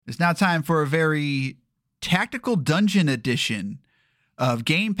It's now time for a very tactical dungeon edition of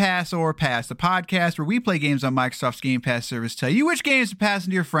Game Pass or Pass, the podcast where we play games on Microsoft's Game Pass service, tell you which games to pass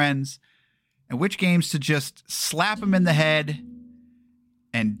into your friends and which games to just slap them in the head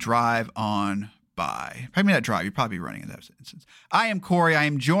and drive on by. Probably not drive, you'd probably be running in that instance. I am Cory. I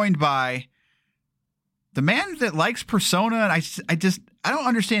am joined by the man that likes Persona, and I don't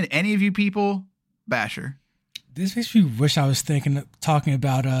understand any of you people. Basher. This makes me wish I was talking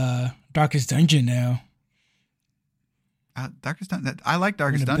about Darkest Dungeon now. Darkest Dungeon. I like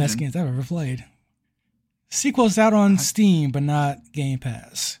Darkest Dungeon. One of the best games I've ever played. Sequel's out on Steam, but not Game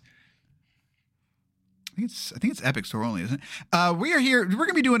Pass. I think it's Epic Store only, isn't it? We are here. We're going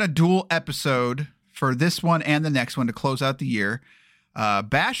to be doing a dual episode for this one and the next one to close out the year.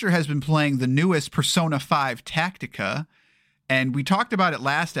 Basher has been playing the newest Persona 5 Tactica, and we talked about it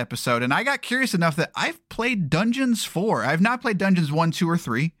last episode, and I got curious enough that I've played Dungeons 4. I've not played Dungeons 1, 2, or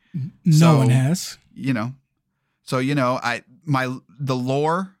 3. No one has. The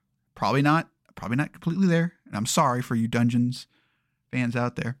lore, probably not completely there, and I'm sorry for you Dungeons fans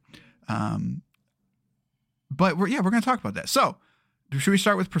out there. But we're going to talk about that. So, should we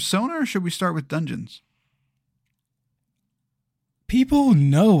start with Persona or should we start with Dungeons? People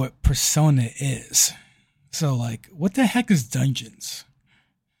know what Persona is. So, what the heck is Dungeons?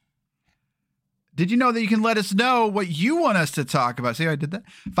 Did you know that you can let us know what you want us to talk about? See how I did that?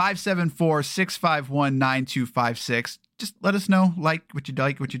 574-651-9256. Just let us know what you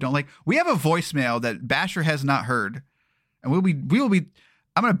like, what you don't like. We have a voicemail that Basher has not heard. And we will be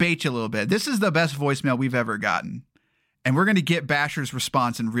I'm going to bait you a little bit. This is the best voicemail we've ever gotten. And we're going to get Basher's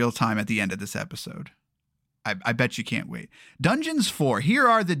response in real time at the end of this episode. I bet you can't wait. Dungeons 4. Here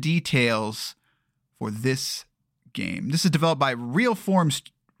are the details for this game. This is developed by Real Forge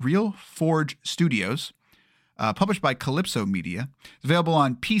Studios, published by Calypso Media. It's available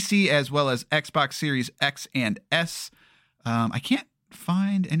on PC as well as Xbox Series X and S. I can't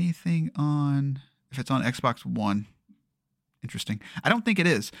find anything if it's on Xbox One. Interesting. I don't think it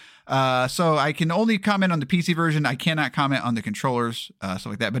is. So I can only comment on the PC version. I cannot comment on the controllers, stuff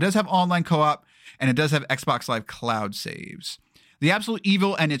like that. But it does have online co-op, and it does have Xbox Live Cloud saves. The absolute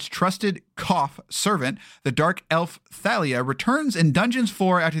evil and its trusted servant, the dark elf Thalia, returns in Dungeons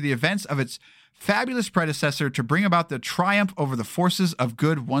 4 after the events of its fabulous predecessor to bring about the triumph over the forces of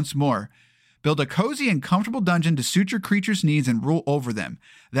good once more. Build a cozy and comfortable dungeon to suit your creatures' needs and rule over them.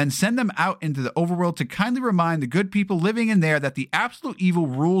 Then send them out into the overworld to kindly remind the good people living in there that the absolute evil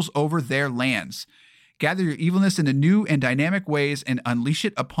rules over their lands. Gather your evilness into new and dynamic ways and unleash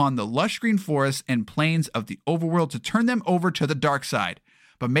it upon the lush green forests and plains of the overworld to turn them over to the dark side.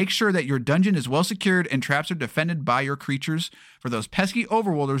 But make sure that your dungeon is well secured and traps are defended by your creatures, for those pesky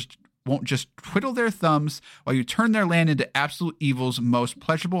overworlders won't just twiddle their thumbs while you turn their land into absolute evil's most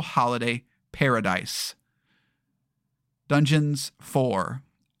pleasurable holiday paradise. Dungeons 4.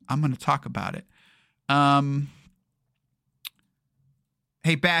 I'm going to talk about it.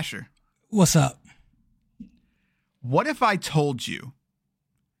 Hey, Basher. What's up? What if I told you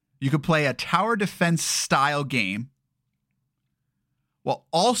could play a tower defense style game while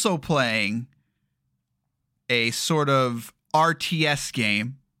also playing a sort of RTS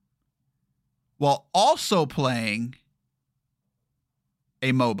game while also playing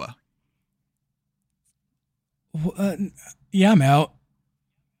a MOBA? Yeah, I'm out.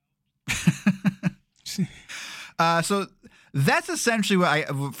 So that's essentially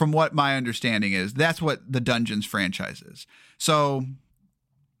what from what my understanding is, that's what the Dungeons franchise is. So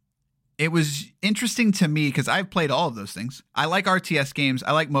it was interesting to me because I've played all of those things. I like RTS games.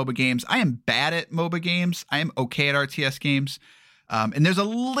 I like MOBA games. I am bad at MOBA games. I am okay at RTS games. And there's a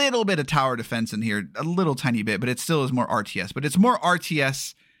little bit of tower defense in here, a little tiny bit, but it still is more RTS. But it's more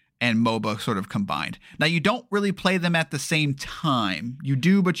RTS and MOBA sort of combined. Now, you don't really play them at the same time. You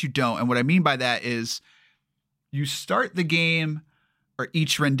do, but you don't. And what I mean by that is you start the game or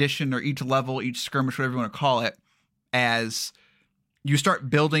each rendition or each level, each skirmish, whatever you want to call it, as you start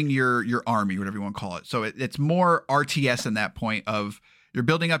building your army, whatever you want to call it. So it's more RTS in that point of you're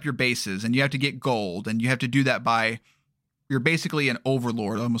building up your bases and you have to get gold, and you have to do that by you're basically an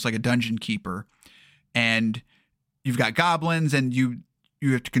overlord, almost like a dungeon keeper. And you've got goblins and you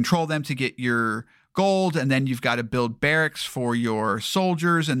have to control them to get your gold, and then you've got to build barracks for your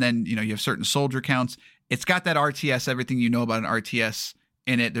soldiers, and then you have certain soldier counts. It's got that RTS, everything you know about an RTS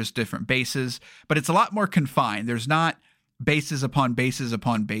in it. There's different bases, but it's a lot more confined. There's not bases upon bases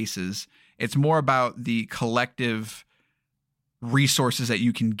upon bases. It's more about the collective resources that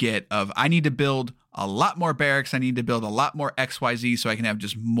you can get of, I need to build a lot more barracks. I need to build a lot more XYZ so I can have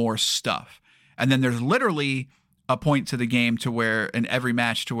just more stuff. And then there's literally a point to the game to where in every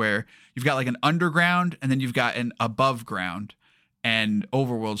match to where you've got like an underground and then you've got an above ground and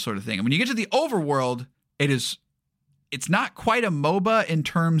overworld sort of thing. And when you get to the overworld, it's not quite a MOBA in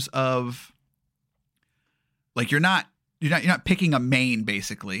terms of like you're not picking a main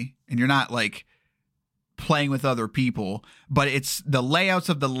basically, and you're not like playing with other people, but it's the layouts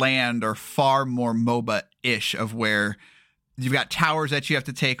of the land are far more MOBA-ish of where you've got towers that you have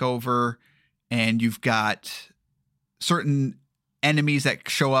to take over, and you've got certain enemies that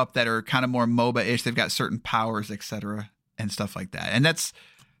show up that are kind of more MOBA-ish. They've got certain powers, etc., and stuff like that. And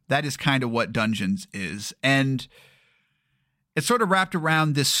that is kind of what Dungeons is. And it's sort of wrapped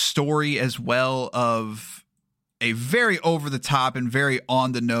around this story as well of a very over the top and very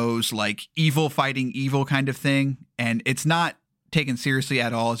on the nose, like evil fighting evil kind of thing. And it's not taken seriously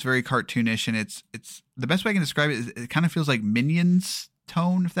at all. It's very cartoonish, and it's the best way I can describe it is it kind of feels like Minions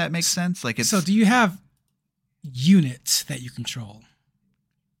tone, if that makes sense. Like So do you have units that you control?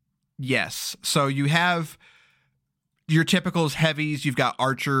 Yes. So you have your typicals, heavies, you've got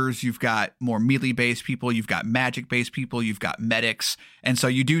archers, you've got more melee based people, you've got magic based people, you've got medics. And so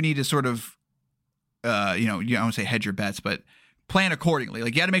you do need to sort of you don't want to say hedge your bets, but plan accordingly.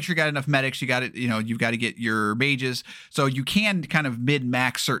 Like you got to make sure you got enough medics. You got to, you've got to get your mages. So you can kind of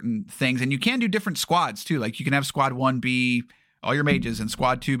mid-max certain things, and you can do different squads too. Like you can have squad 1 be all your mages and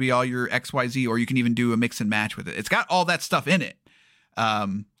squad 2 be all your XYZ, or you can even do a mix and match with it. It's got all that stuff in it.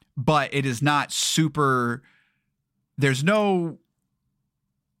 But it is not super, there's no,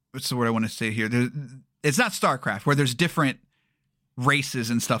 what's the word I want to say here? It's not StarCraft where there's different races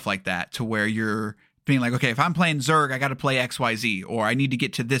and stuff like that to where you're being like, okay, if I'm playing Zerg, I got to play XYZ, or I need to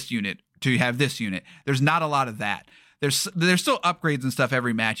get to this unit to have this unit. There's not a lot of that. There's still upgrades and stuff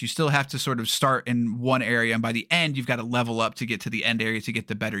every match. You still have to sort of start in one area, and by the end, you've got to level up to get to the end area to get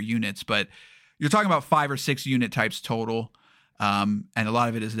the better units. But you're talking about 5 or 6 unit types total, and a lot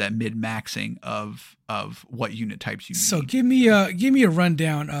of it is that mid-maxing of what unit types you need. So give me a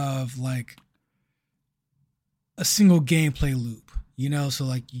rundown of like a single gameplay loop. So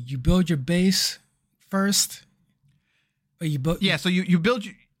like you build your base first, or you build. Yeah. So you build.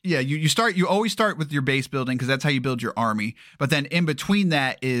 You always start with your base building because that's how you build your army. But then in between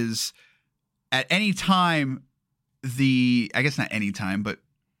that is at any time I guess not any time, but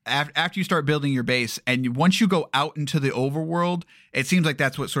after you start building your base and once you go out into the overworld, it seems like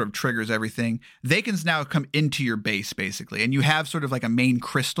that's what sort of triggers everything. They can now come into your base basically. And you have sort of like a main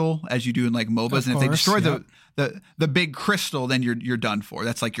crystal as you do in like MOBAs. And if they destroy the big crystal, then you're done for.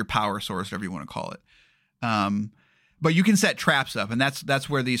 That's like your power source, whatever you want to call it. But you can set traps up, and that's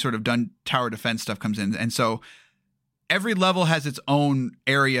where the sort of tower defense stuff comes in. And so every level has its own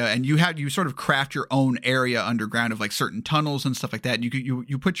area, and you sort of craft your own area underground of like certain tunnels and stuff like that. And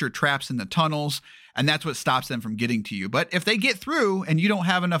you put your traps in the tunnels, and that's what stops them from getting to you. But if they get through and you don't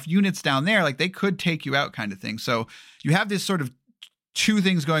have enough units down there, like they could take you out kind of thing. So you have this sort of two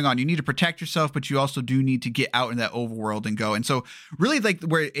things going on. You need to protect yourself, but you also do need to get out in that overworld and go. And so really like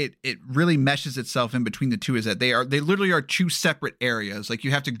where it really meshes itself in between the two is that they literally are two separate areas. Like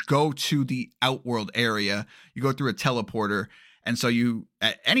you have to go to the outworld area. You go through a teleporter. And so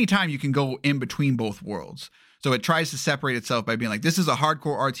at any time you can go in between both worlds. So it tries to separate itself by being like, this is a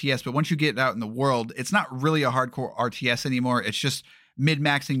hardcore RTS, but once you get out in the world, it's not really a hardcore RTS anymore. It's just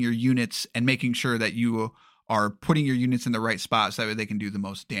mid-maxing your units and making sure that you are putting your units in the right spot so that they can do the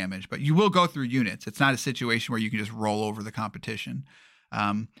most damage. But you will go through units. It's not a situation where you can just roll over the competition.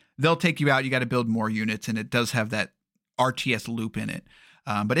 They'll take you out. You got to build more units, and it does have that RTS loop in it.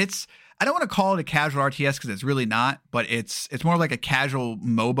 But I don't want to call it a casual RTS because it's really not, but it's more like a casual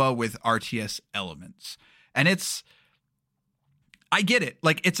MOBA with RTS elements. And I get it.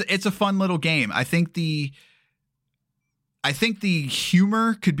 Like it's a fun little game. I think the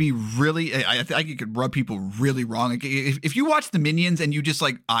humor could be really, I think it could rub people really wrong. Like if you watch the Minions and you just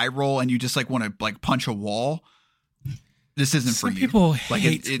like eye roll and you just like want to like punch a wall, this isn't for you. Some people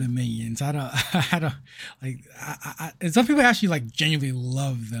hate the Minions. I don't like. Some people actually like genuinely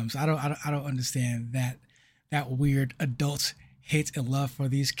love them. So I don't understand that weird adult hate and love for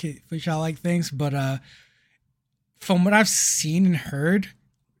these childlike things. But from what I've seen and heard,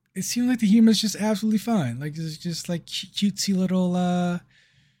 it seems like the humor is just absolutely fine. Like it's just like cutesy little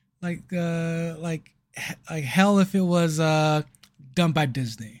like hell if it was done by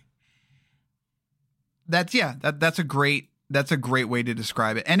Disney. That's a great way to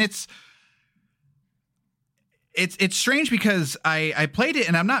describe it. And it's strange because I played it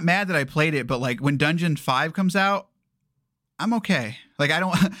and I'm not mad that I played it, but like when Dungeon 5 comes out, I'm okay. Like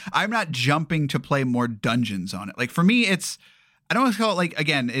I'm not jumping to play more dungeons on it. Like for me, I don't want to call it like,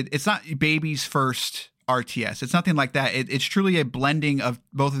 again, it's not baby's first RTS. It's nothing like that. It's truly a blending of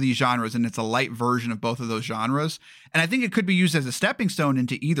both of these genres, and it's a light version of both of those genres. And I think it could be used as a stepping stone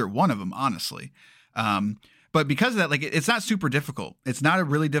into either one of them, honestly. But because of that, like, it's not super difficult. It's not a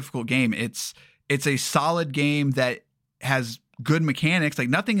really difficult game. It's a solid game that has good mechanics. Like,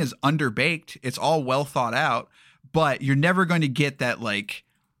 nothing is underbaked. It's all well thought out, but you're never going to get that like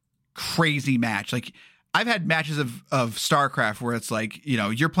crazy match. Like, I've had matches of StarCraft where it's like, you know,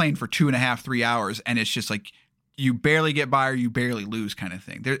 you're playing for 2.5, 3 hours and it's just like you barely get by or you barely lose kind of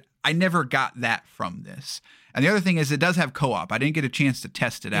thing. I never got that from this. And the other thing is it does have co-op. I didn't get a chance to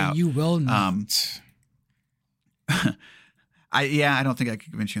test it out. You will not. I don't think I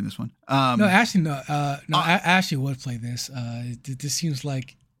could convince you on this one. No, actually, no. I actually would play this. This seems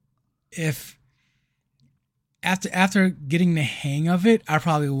like if after getting the hang of it, I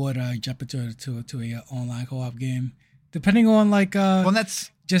probably would jump into a online co-op game, depending on like that's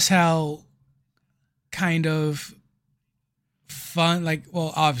just how kind of fun, like,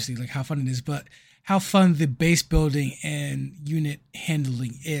 well, obviously like how fun it is, but how fun the base building and unit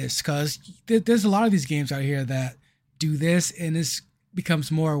handling is, because there's a lot of these games out here that do this and this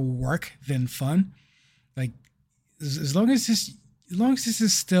becomes more work than fun. Like as long as this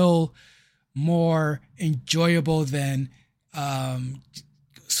is still more enjoyable than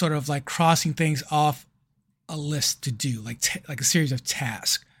sort of like crossing things off a list to do, like a series of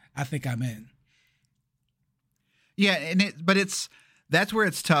tasks, I think I'm in. Yeah, that's where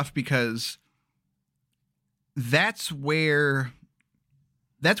it's tough, because that's where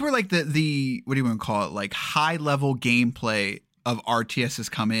like the what do you want to call it, like high level gameplay of RTS has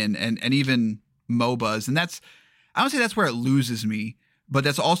come in, and even MOBAs, and I don't say that's where it loses me, but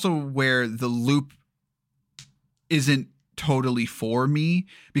that's also where the loop isn't totally for me,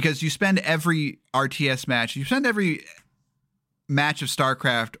 because you spend every RTS match, you spend every match of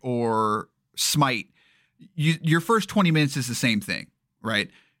StarCraft or Smite, your first 20 minutes is the same thing, right?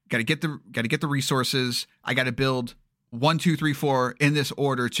 Got to get the resources. I got to build 1, 2, 3, 4 in this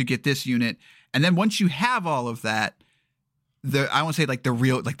order to get this unit, and then once you have all of that, I won't say like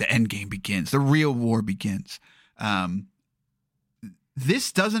the end game begins. The real war begins.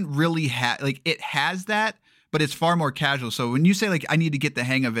 This doesn't really have, like, it has that, but it's far more casual. So when you say like I need to get the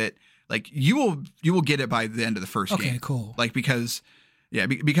hang of it, like you will get it by the end of the first game. Okay, cool. Like because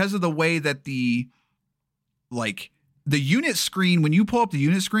of the way that the unit screen, when you pull up the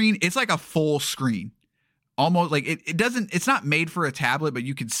unit screen, it's like a full screen. Almost like it's not made for a tablet, but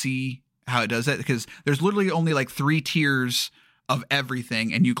you can see how it does that, because there's literally only like 3 tiers of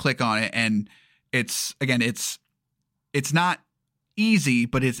everything, and you click on it, and it's not easy,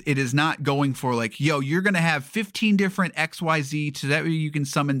 but it is not going for like, yo, you're going to have 15 different XYZ so that way you can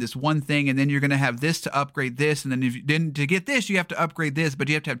summon this one thing, and then you're going to have this to upgrade this, and then to get this you have to upgrade this, but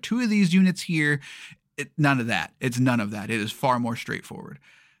you have to have 2 of these units here. None of that. It's none of that. It is far more straightforward.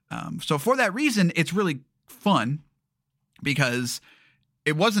 So for that reason, it's really fun, because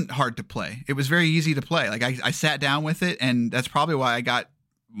it wasn't hard to play. It was very easy to play. Like I sat down with it, and that's probably why I got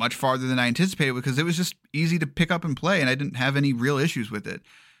much farther than I anticipated, because it was just easy to pick up and play, and I didn't have any real issues with it.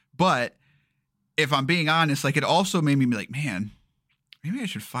 But if I'm being honest, like, it also made me be like, man, maybe I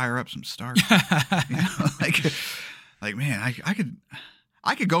should fire up some StarCraft. You know? like man,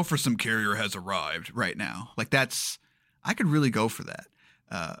 I could go for some Carrier Has Arrived right now. Like I could really go for that.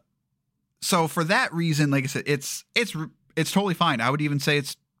 So for that reason, like I said, it's totally fine. I would even say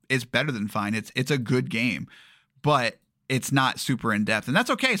it's better than fine. It's a good game, but it's not super in depth, and that's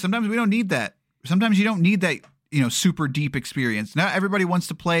okay. Sometimes we don't need that. Sometimes you don't need that, you know, super deep experience. Not everybody wants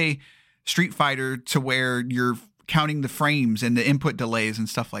to play Street Fighter to where you're counting the frames and the input delays and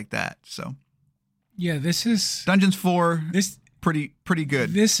stuff like that. So yeah, this is Dungeons 4. This pretty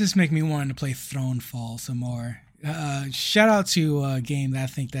good. This is making me want to play Thronefall some more. Shout out to a game that I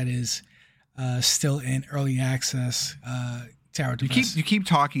think that is still in early access. Tower Defense. You keep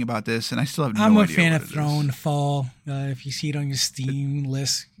talking about this, and I still have no idea. I'm a fan of Thronefall. If you see it on your Steam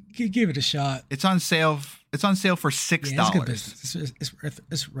list, give it a shot. It's on sale. It's on sale for $6. Yeah, it's good business. It's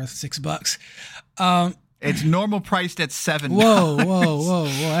worth $6. It's normal priced at $7. Whoa!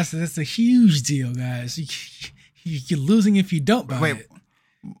 That's a huge deal, guys. You're losing if you don't buy it.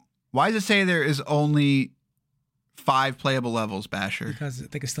 Why does it say there is only 5 playable levels, Basher? Because I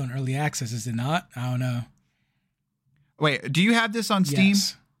think it's still in early access, is it not? I don't know. Wait, do you have this on Steam?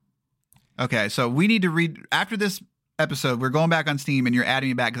 Yes. Okay, so we need to read after this episode. We're going back on Steam, and you're adding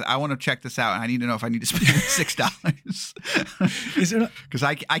me back because I want to check this out, and I need to know if I need to spend $6. Is it? Because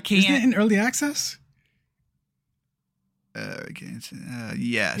I can't. Isn't it in early access? Yes.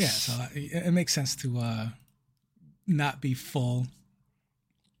 Yeah, so it makes sense to not be full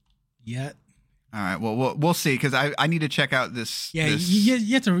yet, All right. Well, we'll see because I need to check out this. Yeah, this.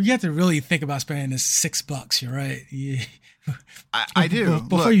 You have to really think about spending this $6. You're right. I do.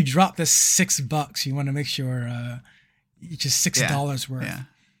 Before you drop the $6, you want to make sure it's just $6 worth. Yeah.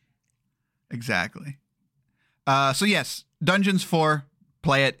 Exactly. So yes, Dungeons 4,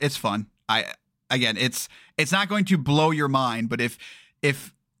 play it. It's fun. It's not going to blow your mind, but if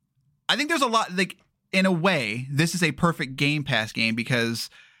I think there's a lot, like, in a way, this is a perfect Game Pass game because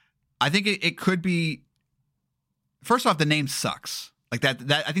I think it could be. First off, the name sucks. Like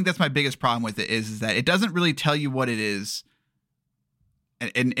that I think that's my biggest problem with it is that it doesn't really tell you what it is,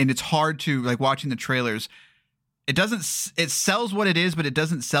 and it's hard to, like, watching the trailers. It sells what it is, but it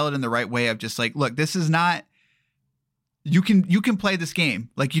doesn't sell it in the right way of just like, look, this is not. You can play this game.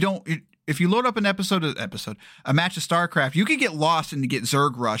 Like, you don't. If you load up a match of StarCraft, you could get lost and get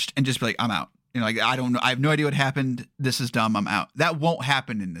Zerg rushed and just be like, I'm out. Like, I don't know. I have no idea what happened. This is dumb. I'm out. That won't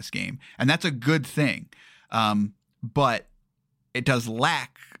happen in this game. And that's a good thing. But it does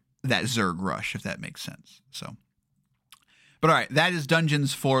lack that Zerg rush, if that makes sense. So, but all right, that is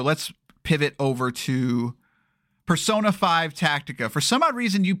Dungeons 4. Let's pivot over to Persona 5 Tactica. For some odd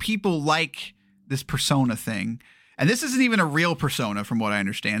reason, you people like this Persona thing. And this isn't even a real Persona, from what I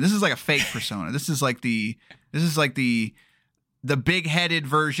understand. This is like a fake Persona. This is like the big-headed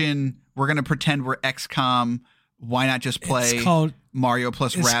version. We're gonna pretend we're XCOM. Why not just play Mario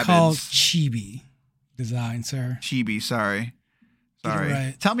plus Rabbids? It's called Chibi design, sir. Chibi, sorry.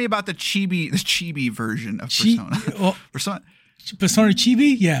 Right. Tell me about the Chibi version of Persona. Persona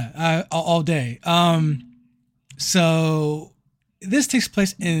Chibi, yeah, all day. So this takes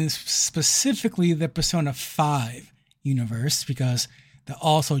place in specifically the Persona 5 universe because they're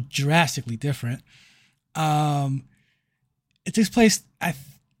also drastically different. It takes place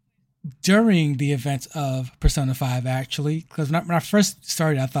during the events of Persona 5, actually, because when I first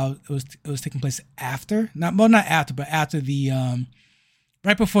started, I thought it was taking place after, not after, but after the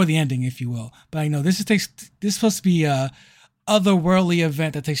right before the ending, if you will. But I know this is supposed to be a otherworldly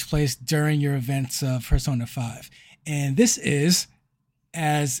event that takes place during your events of Persona 5, and this is,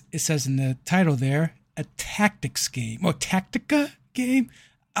 as it says in the title there, a tactics game or Tactica game.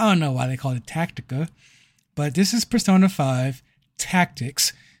 I don't know why they call it Tactica, but this is Persona 5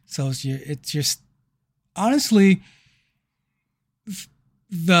 Tactics. So it's just honestly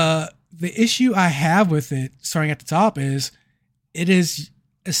the issue I have with it, starting at the top, is it is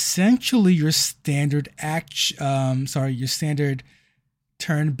essentially your standard your standard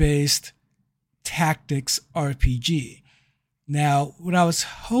turn-based tactics RPG. Now, what I was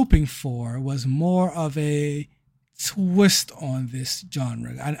hoping for was more of a twist on this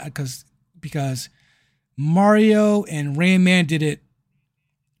genre, because Mario and Rayman did it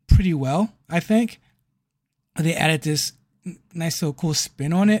pretty well, I think. They added this nice little cool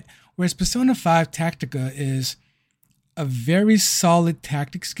spin on it, whereas Persona 5 Tactica is a very solid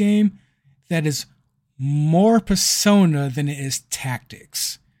tactics game that is more Persona than it is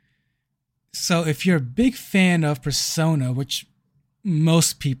tactics. So if you're a big fan of Persona, which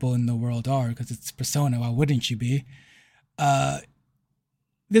most people in the world are, because it's Persona, why wouldn't you be? There's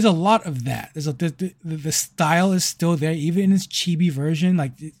a lot of that. The style is still there, even in its chibi version.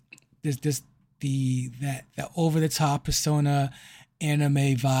 Like there's that over the top Persona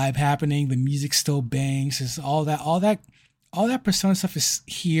anime vibe happening. The music still bangs. There's all that Persona stuff is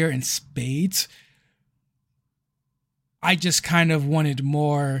here in spades. I just kind of wanted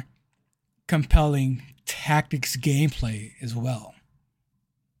more compelling tactics gameplay as well.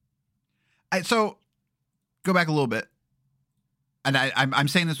 So go back a little bit, and I'm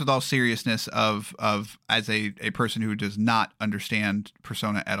saying this with all seriousness of as a person who does not understand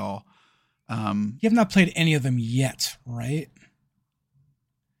Persona at all. You have not played any of them yet, right?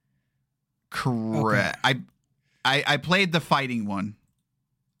 Correct. Okay. I played the fighting one.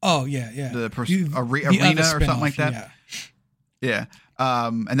 Oh yeah. The arena or something like that. Yeah.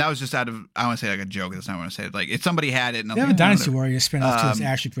 And that was just out of, I want to say like a joke. That's not what I want to say. Like, if somebody had it, and they have a Dynasty Warrior spinoff too. It's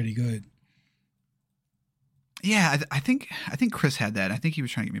actually pretty good. Yeah, I think Chris had that. I think he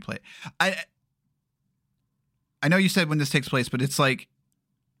was trying to get me to play it. I know you said when this takes place, but it's like,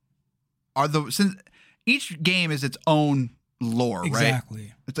 since each game is its own lore,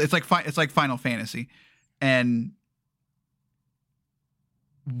 exactly. Right? It's like Final Fantasy, and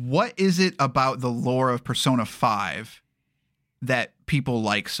what is it about the lore of Persona 5 that people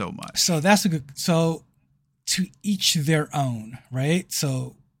like so much? So that's so to each their own, right?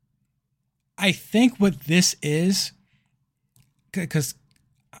 So I think what this is, because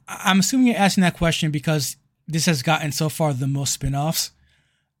I'm assuming you're asking that question because this has gotten so far the most spinoffs.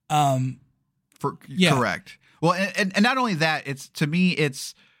 Correct. Well, and not only that, to me,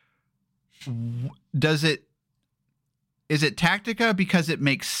 it's is it Tactica because it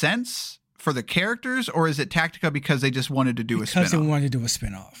makes sense for the characters, or is it Tactica because they just wanted to do a spin-off? Because they wanted to do a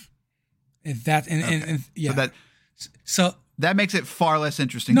spin-off. And that, and yeah. So that makes it far less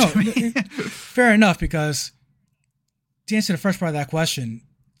interesting to me. Fair enough, because to answer the first part of that question,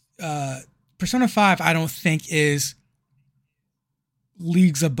 Persona 5, I don't think is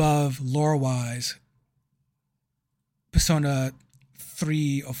leagues above lore-wise Persona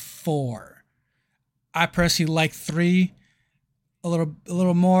 3 or 4. I personally like 3 a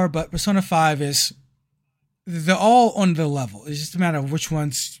little more, but Persona 5 they're all on the level. It's just a matter of which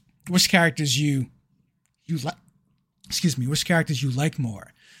characters you like. Excuse me, which characters you like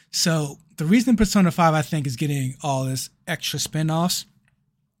more. So the reason Persona 5 I think is getting all this extra spin-offs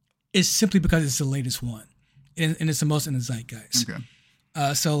is simply because it's the latest one, and it's the most in the zeitgeist. Okay.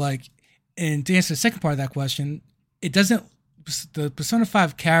 So like, and to answer the second part of that question, the Persona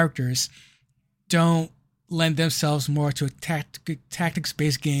 5 characters don't lend themselves more to a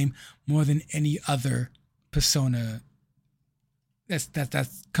tactics-based game more than any other Persona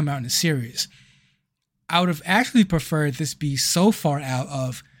that's come out in the series. I would have actually preferred this be so far out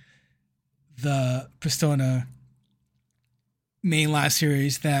of the Persona mainline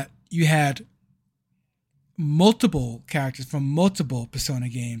series that you had multiple characters from multiple Persona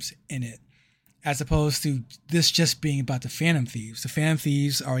games in it, as opposed to this just being about the Phantom Thieves. The Phantom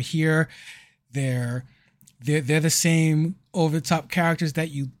Thieves are here. They're the same over the top characters that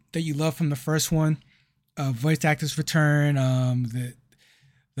you love from the first one. Voice actors return.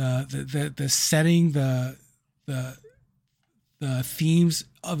 The setting, the themes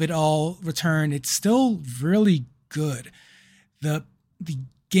of it all return. It's still really good. The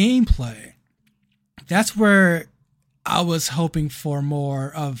gameplay, that's where I was hoping for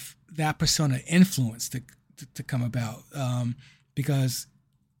more of that Persona influence to come about, because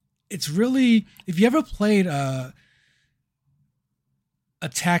it's really, if you ever played a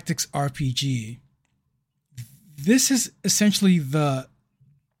tactics RPG, this is essentially the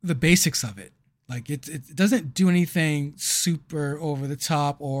basics of it. Like it doesn't do anything super over the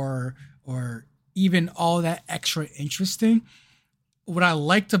top or even all that extra interesting. What I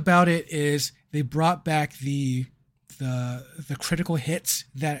liked about it is they brought back the critical hits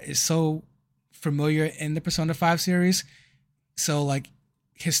that is so familiar in the Persona 5 series. So like,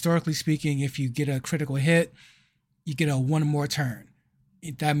 historically speaking, if you get a critical hit, you get a one more turn.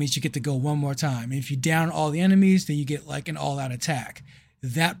 That means you get to go one more time. And if you down all the enemies, then you get like an all-out attack.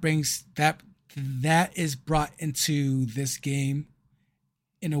 That is brought into this game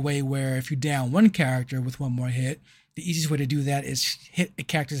in a way where if you down one character with one more hit, the easiest way to do that is hit a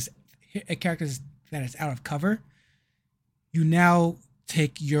character that is out of cover. You now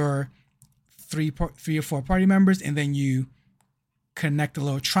take your three or four party members, and then you connect a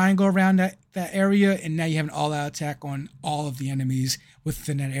little triangle around that area, and now you have an all-out attack on all of the enemies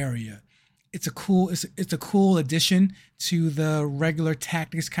within that area. It's a cool addition to the regular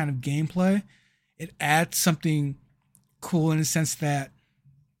tactics kind of gameplay. It adds something cool in the sense that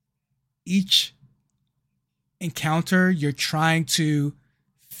each encounter you're trying to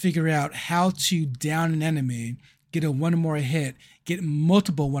figure out how to down an enemy, get a one more hit, get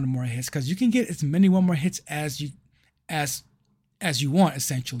multiple one more hits, because you can get as many one more hits as you want,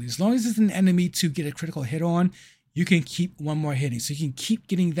 essentially. As long as it's an enemy to get a critical hit on, you can keep one more hitting. So you can keep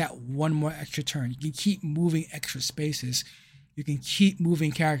getting that one more extra turn. You can keep moving extra spaces. You can keep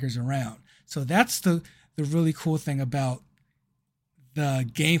moving characters around. So that's the really cool thing about the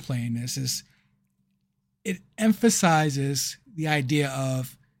gameplay in this, is it emphasizes the idea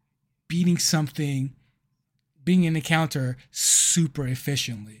of beating an encounter super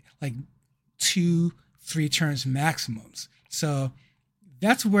efficiently, like 2-3 turns maximums. So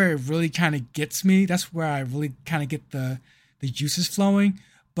that's where it really kind of gets me. That's where I really kind of get the juices flowing.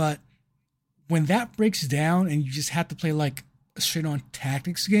 But when that breaks down and you just have to play like a straight on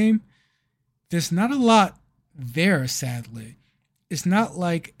tactics game, there's not a lot there, sadly. It's not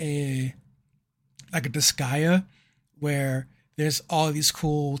like a Disgaea where there's all these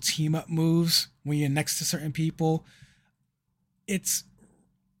cool team up moves when you're next to certain people.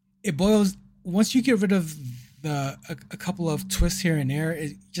 Once you get rid of a couple of twists here and there,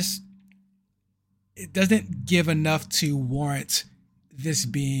 it doesn't give enough to warrant this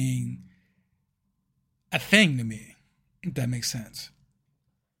being a thing to me, if that makes sense.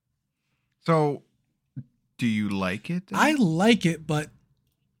 So, do you like it? I like it, but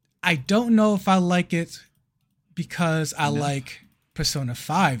I don't know if I like it because I like Persona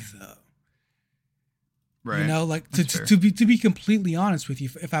 5 though. Right. You know, like to be completely honest with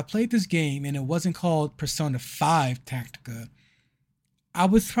you, if I played this game and it wasn't called Persona 5 Tactica, I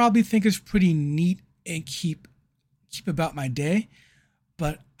would probably think it's pretty neat and keep about my day,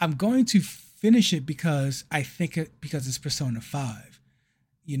 but I'm going to finish it because because it's Persona 5.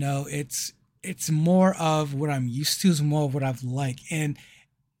 You know, it's more of what I'm used to, it's more of what I've liked. And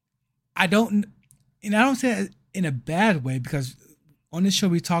I don't say it in a bad way, because on this show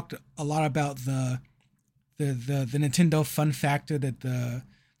we talked a lot about the Nintendo fun factor, that the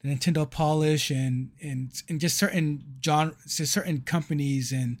Nintendo polish and just certain certain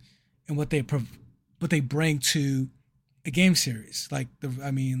companies and what they bring to a game series. Like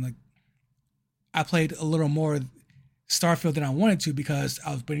I played a little more Starfield than I wanted to because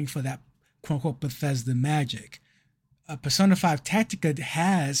I was waiting for that quote unquote Bethesda magic. Persona 5 Tactica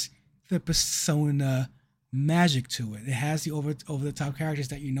has the Persona magic to it. It has the over the top characters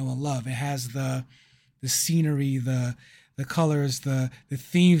that you know and love. It has the scenery, the colors, the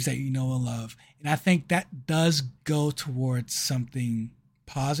themes that you know and love. And I think that does go towards something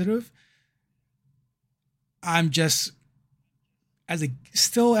positive. I'm just as a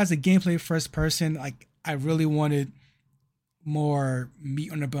gameplay first person, like I really wanted more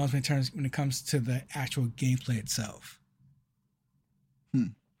meat on the bones when it comes to the actual gameplay itself.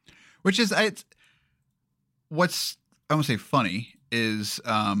 Which is what's I won't say funny is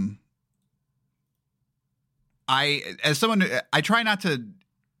I try not to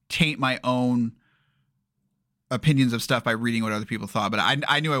taint my own opinions of stuff by reading what other people thought, but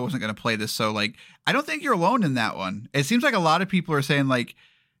I knew I wasn't going to play this. So like, I don't think you're alone in that one. It seems like a lot of people are saying like,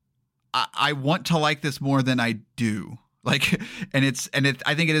 I want to like this more than I do. Like, I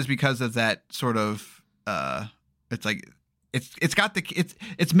think it is because of that sort of, it's like,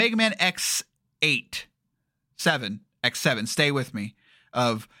 it's Mega Man X7, stay with me,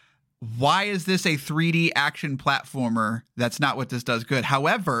 of why is this a 3D action platformer? That's not what this does good.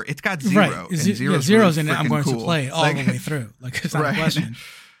 However, it's got Zero. Right. And Zero's really in it. I'm going cool. to play it all the way through. Like, it's not a question.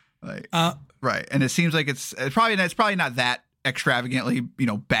 Right. And it seems like it's probably not that extravagantly,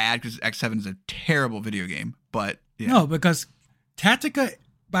 bad, because X7 is a terrible video game. But yeah. No, because Tactica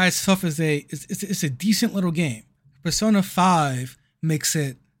by itself is it's a decent little game. Persona 5 makes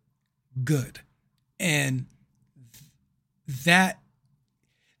it good. And that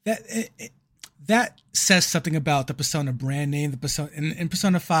says something about the Persona brand name, the Persona and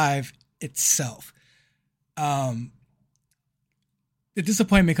Persona 5 itself. The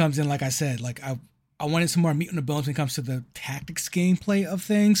disappointment comes in, like I said, like I wanted some more meat on the bones when it comes to the tactics gameplay of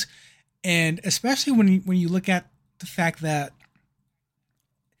things, and especially when you look at the fact that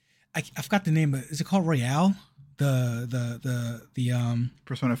I forgot the name of it. Is it called Royale? The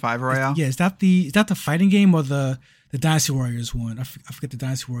Persona 5 Royale? Is that the fighting game or the Dynasty Warriors one? I forget the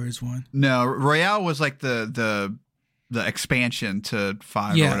Dynasty Warriors one. No, Royale was like the expansion to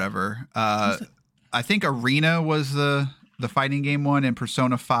 5 or whatever. I think Arena was the fighting game one, and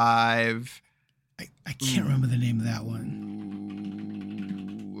Persona 5. I can't remember the name of that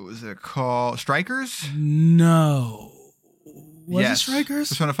one. What was it called? Strikers? No. Was it Strikers?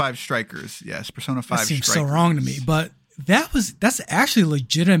 Persona 5 Strikers. Yes, Persona 5 that seems Strikers. so wrong to me, but that's actually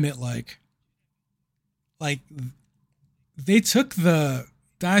legitimate. Like they took the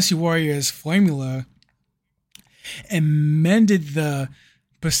Dynasty Warriors formula and mended the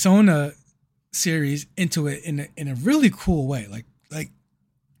Persona series into it in a really cool way. Like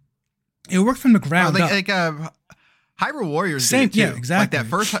it worked from the ground up. Like Hyrule Warriors Same, did it too. yeah, exactly. Like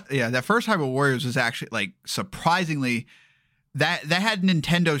that first Hyrule Warriors was actually like surprisingly that had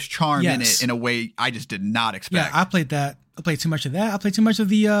Nintendo's charm in it in a way I just did not expect. Yeah, I played that. I played too much of that. I played too much of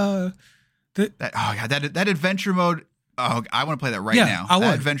that adventure mode. Oh, I want to play that right now.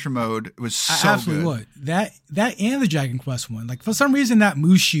 That adventure mode was so good. I absolutely would. That and the Dragon Quest one. Like, for some reason, that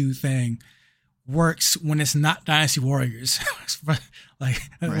Mushu thing works when it's not Dynasty Warriors.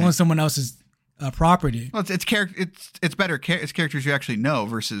 On someone else's property. Well, it's better. It's characters you actually know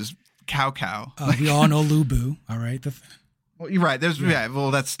versus Cow. We all know Lubu. All right. Well, you're right. That's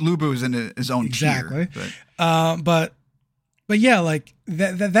Lubu's in his own exactly. tier. But yeah, like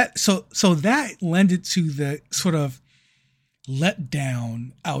that. So that lended to the sort of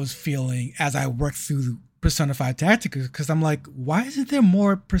letdown I was feeling as I worked through Persona 5 Tactica, because I'm like, why isn't there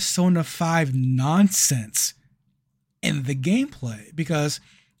more Persona 5 nonsense in the gameplay? Because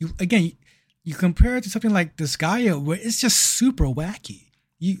you compare it to something like Disgaea, where it's just super wacky.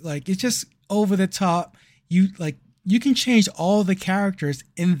 It's just over the top. You can change all the characters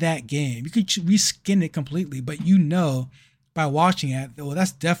in that game. You could reskin it completely, but by watching it, well,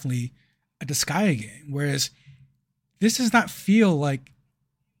 that's definitely a Disgaea game. Whereas this does not feel like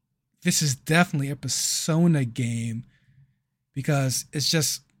this is definitely a Persona game, because it's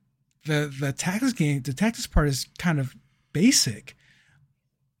just the tactics game. The tactics part is kind of basic,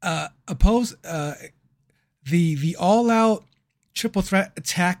 The all out triple threat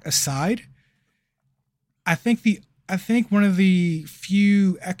attack aside, I think one of the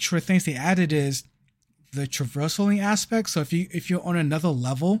few extra things they added is the traversaling aspect. So if you're on another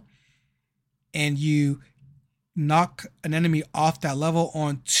level and you knock an enemy off that level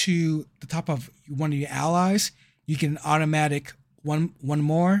onto the top of one of your allies, you get an automatic one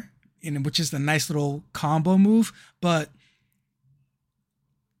more, which is a nice little combo move. But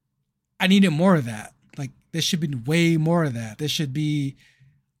I needed more of that. Like, there should be way more of that. There should be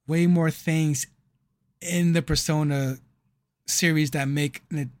way more things in the Persona series that make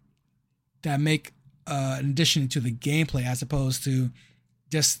an addition to the gameplay, as opposed to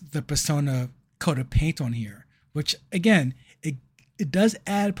just the Persona coat of paint on here. Which, again, it does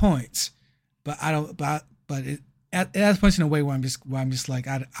add points, but I don't. But it adds points in a way where I'm just like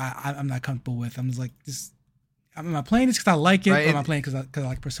I'm not comfortable with. I'm just like this. Am I playing this because I like it, right, or am I playing because I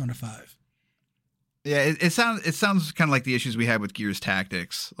like Persona 5? Yeah, it sounds kind of like the issues we had with Gears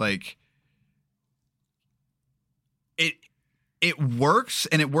Tactics. Like, it works,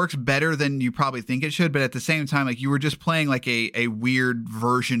 and it works better than you probably think it should, but at the same time, like, you were just playing like a weird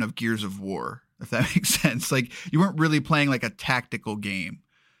version of Gears of War, if that makes sense. Like, you weren't really playing like a tactical game.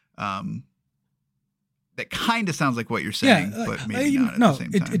 That kind of sounds like what you're saying, but maybe not at the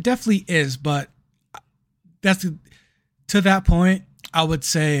same time. It definitely is, but to that point, I would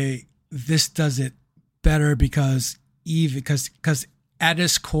say this does it better because at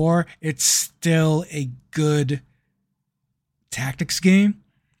its core, it's still a good tactics game.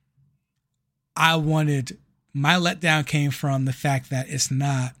 My letdown came from the fact that it's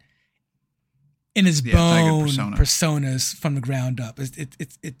not in its bone personas from the ground up.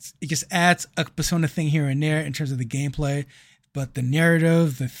 It just adds a Persona thing here and there in terms of the gameplay, but the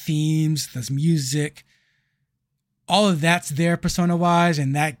narrative, the themes, the music, all of that's there Persona wise,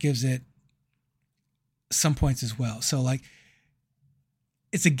 and that gives it some points as well. So, like,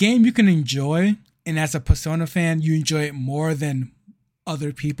 it's a game you can enjoy, and as a Persona fan, you enjoy it more than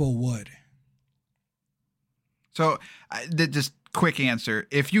other people would. So, just quick answer.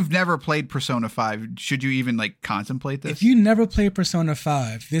 If you've never played Persona 5, should you even like contemplate this? If you never played Persona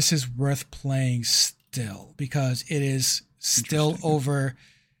 5, this is worth playing still, because it is still over.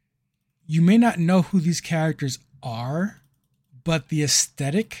 You may not know who these characters are, but the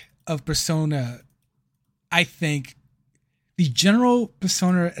aesthetic of Persona, I think the general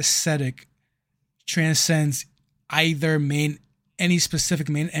Persona aesthetic transcends any specific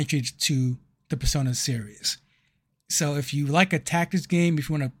main entry to the Persona series. So if you like a tactics game, if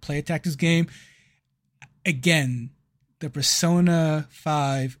you want to play a tactics game, again, the Persona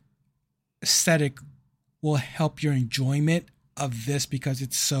 5 aesthetic will help your enjoyment of this, because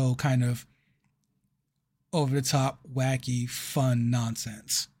it's so kind of over the top, wacky, fun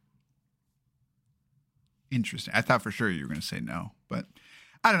nonsense. Interesting. I thought for sure you were going to say no, but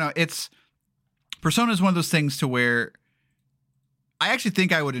I don't know. Persona is one of those things to where I actually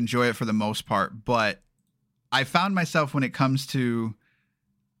think I would enjoy it for the most part, but I found myself when it comes to,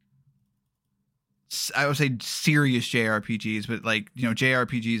 I would say, serious JRPGs, but like,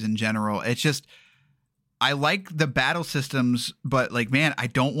 JRPGs in general, it's just, I like the battle systems, but like, man, I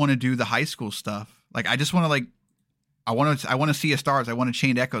don't want to do the high school stuff. Like, I just want to I want to see a stars. I want to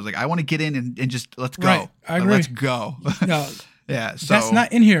chain echoes. Like, I want to get in and just let's go. Right, I agree. Let's go. No, yeah. So that's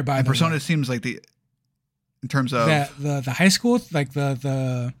not in here, by the way. Persona seems like in terms of the high school, like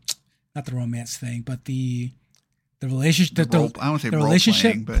the not the romance thing, but the relationship, I don't want to say the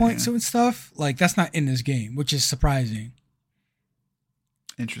relationship points and stuff, like, that's not in this game, which is surprising.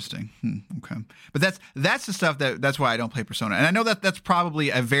 Interesting. Okay, but that's the stuff that's why I don't play Persona, and I know that's probably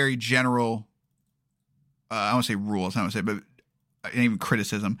a very general. I won't say rules. I don't say, but even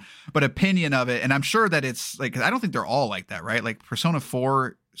criticism, but opinion of it, and I'm sure that it's like, I don't think they're all like that, right? Like Persona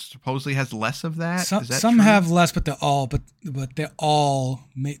 4 supposedly has less of that. Some have less, but they're all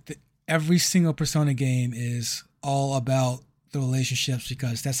every single Persona game is all about the relationships,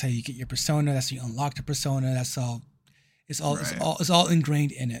 because that's how you get your persona. That's how you unlock the persona. That's all. It's all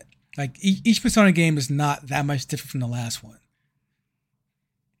ingrained in it. Like each Persona game is not that much different from the last one.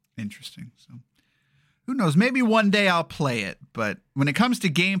 Interesting. So who knows? Maybe one day I'll play it. But when it comes to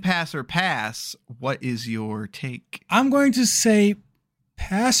Game Pass or Pass, what is your take? I'm going to say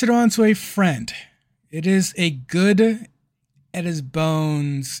pass it on to a friend. It is a good in his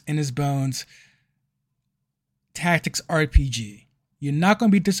bones tactics RPG. You're not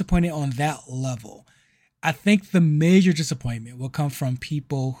going to be disappointed on that level. I think the major disappointment will come from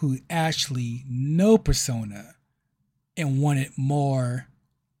people who actually know Persona and wanted more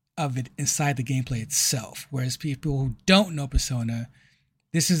of it inside the gameplay itself. Whereas people who don't know Persona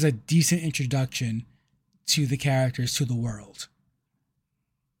this is a decent introduction to the characters, to the world.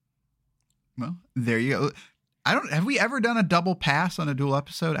 Well, there you go. Have we ever done a double pass on a dual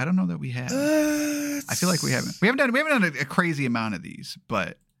episode? I don't know that we have. I feel like we haven't. We haven't done a crazy amount of these,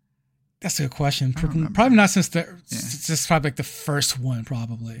 but that's a good question. Probably not since since probably like the first one,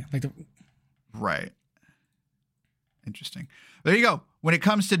 probably right. Interesting. There you go. When it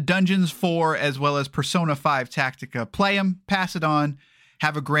comes to Dungeons 4 as well as Persona 5 Tactica, play them, pass it on,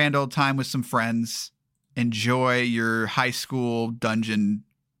 have a grand old time with some friends, enjoy your high school dungeon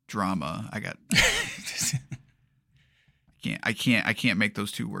drama. I can't make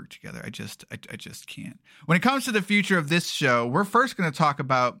those two work together. I just can't. When it comes to the future of this show, we're first going to talk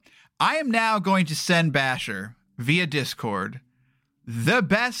about, I am now going to send Basher via Discord the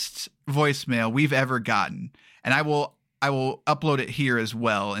best voicemail we've ever gotten. And I will upload it here as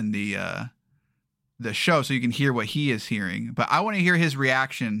well in the show so you can hear what he is hearing. But I want to hear his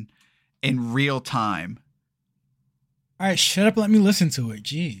reaction in real time. All right, shut up and let me listen to it.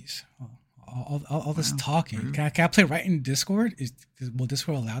 Jeez. All this talking. Can I play right in Discord? Will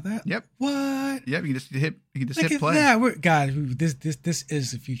Discord allow that? Yep. What? Yep. You can just hit play. Yeah, guys. This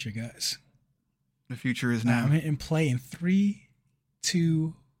is the future, guys. The future is now. I'm hitting play in 3,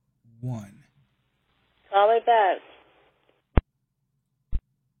 2, 1. Call me back.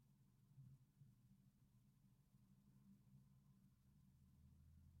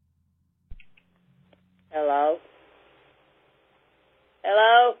 Hello.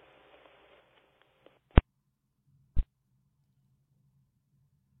 Hello.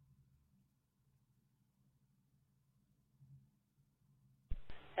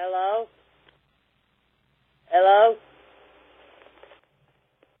 Hello? Hello?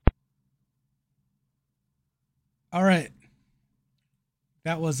 All right.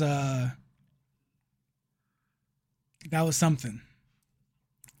 That was something.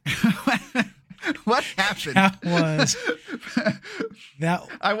 What happened?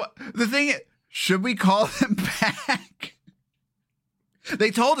 The thing, should we call them back?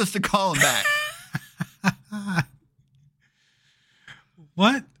 They told us to call them back.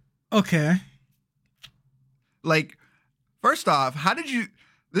 What? Okay. Like, first off,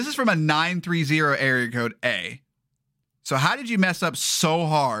 this is from a 930 area code A. So how did you mess up so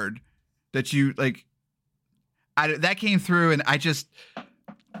hard that you, that came through and I just,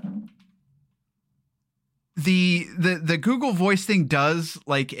 the Google Voice thing does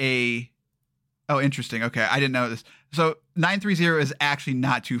interesting. Okay. I didn't know this. So 930 is actually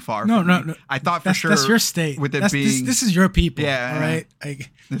not too far. No. I thought for sure that's your state. With it this is your people. Yeah. All right.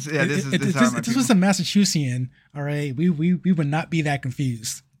 This was a Massachusettsian. All right. We would not be that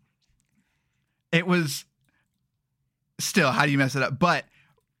confused. It was still, how do you mess it up? But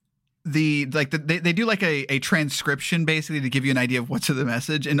they do like a transcription basically to give you an idea of what's in the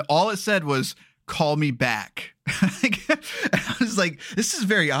message. And all it said was, call me back. I was like, this is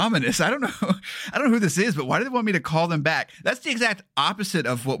very ominous. I don't know who this is, but why do they want me to call them back? That's the exact opposite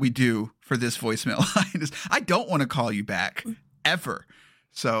of what we do for this voicemail line. Is I don't want to call you back ever.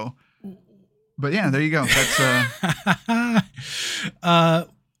 So, but yeah, there you go. That's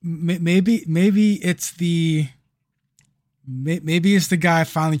maybe it's the guy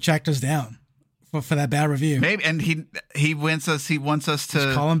finally tracked us down for that bad review. Maybe, and he wants us to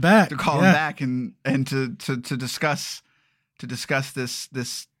just call him back, him back, and to discuss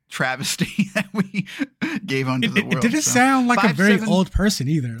this travesty that we gave onto the world. It didn't sound like a very old person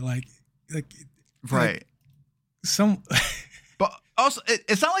either. Like right. But also,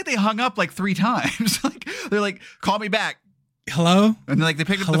 it's not like they hung up like 3 times. Like they're like, call me back. Hello, and they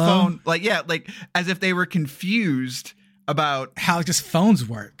picked up the phone. Like as if they were confused about how just phones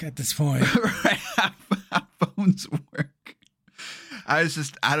work at this point. Right, how phones work. I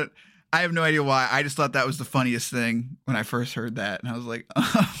have no idea why. I just thought that was the funniest thing when I first heard that. And I was like,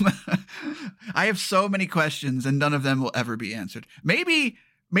 I have so many questions and none of them will ever be answered. Maybe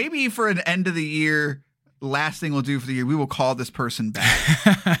for an end of the year, last thing we'll do for the year, we will call this person back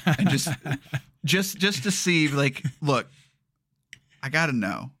and just to see, like, look, I got to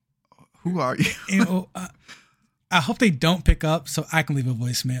know, who are you? I hope they don't pick up so I can leave a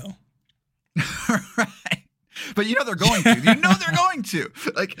voicemail. Right. But they're going to. They're going to.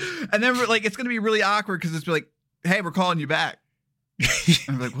 Like, and then it's going to be really awkward because it's like, hey, we're calling you back.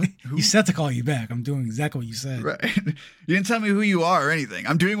 I'm like, what? Who? You said to call you back. I'm doing exactly what you said. Right. You didn't tell me who you are or anything.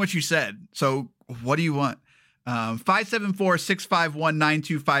 I'm doing what you said. So what do you want?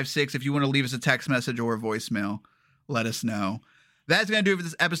 574-651-9256. If you want to leave us a text message or a voicemail, let us know. That's going to do it for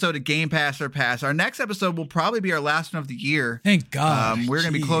this episode of Game Pass or Pass. Our next episode will probably be our last one of the year. Thank God. We're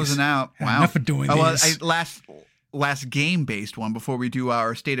going to be closing out. Wow. Enough of doing this. last game-based one before we do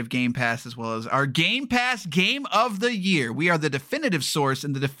our State of Game Pass as well as our Game Pass Game of the Year. We are the definitive source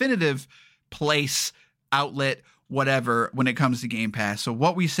and the definitive place, outlet, whatever, when it comes to Game Pass. So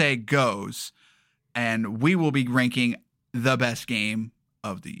what we say goes, and we will be ranking the best game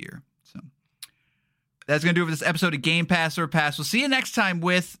of the year. So that's going to do it for this episode of Game Pass or Pass. We'll see you next time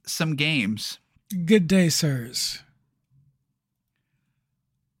with some games. Good day, sirs.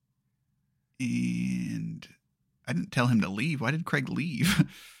 And I didn't tell him to leave. Why did Craig leave?